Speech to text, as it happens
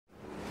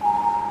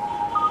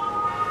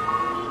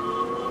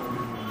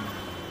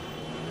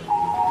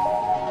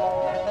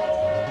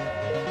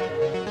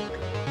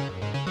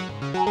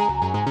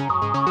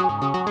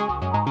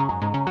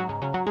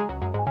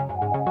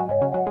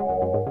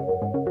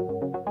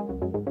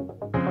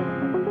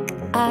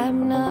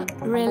I'm not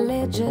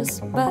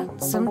religious,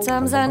 but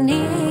sometimes I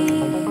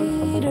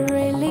need a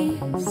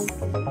release.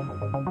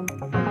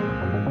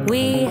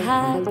 We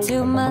had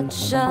too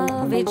much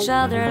of each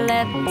other,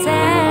 let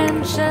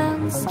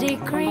tensions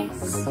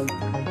decrease.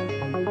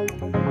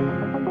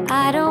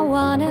 I don't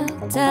wanna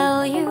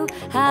tell you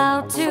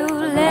how to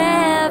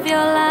live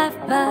your life,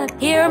 but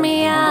hear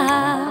me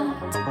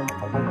out.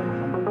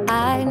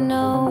 I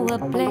know a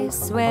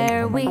place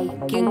where we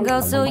can go,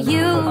 so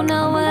you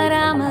know what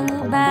I'm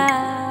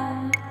about.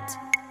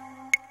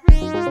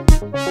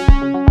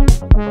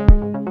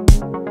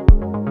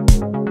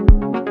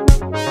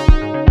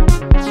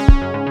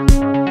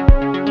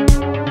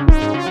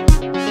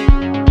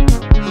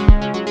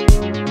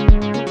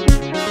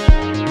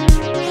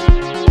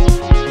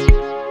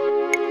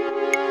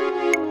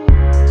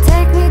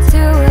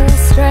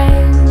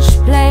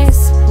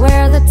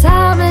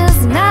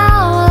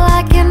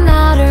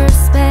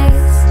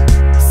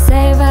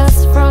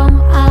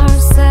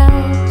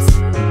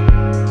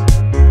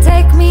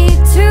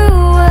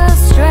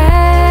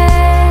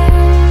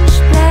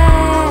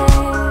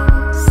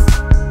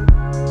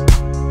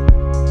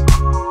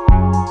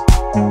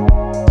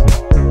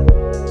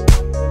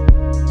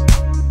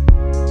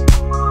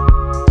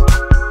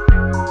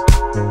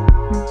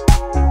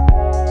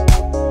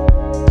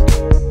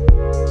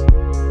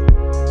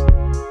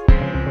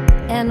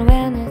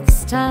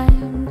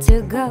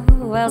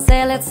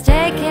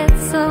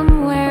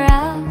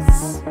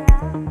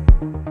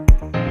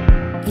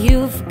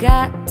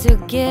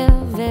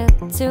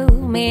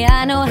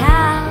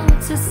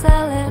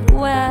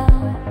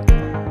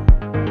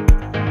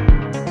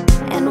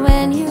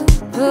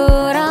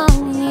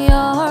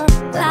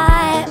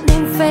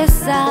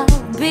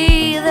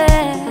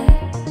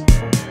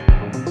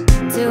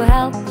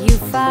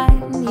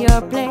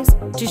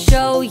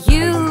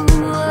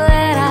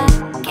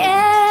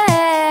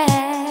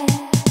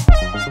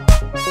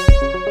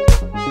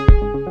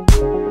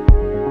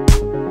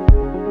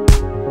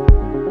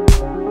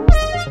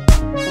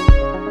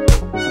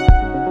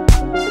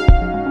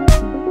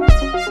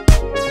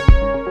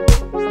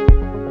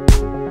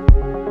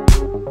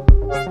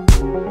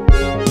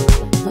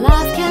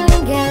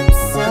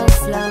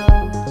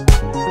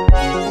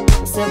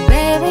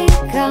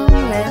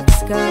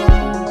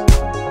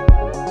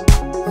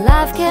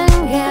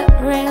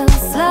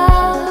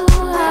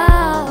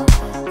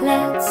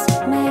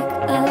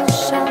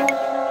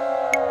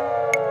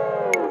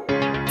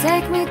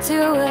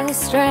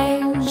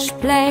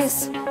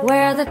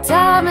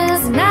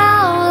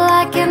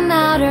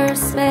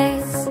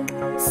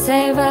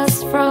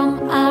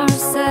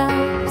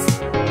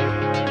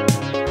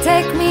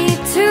 Take me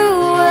to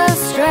a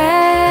strange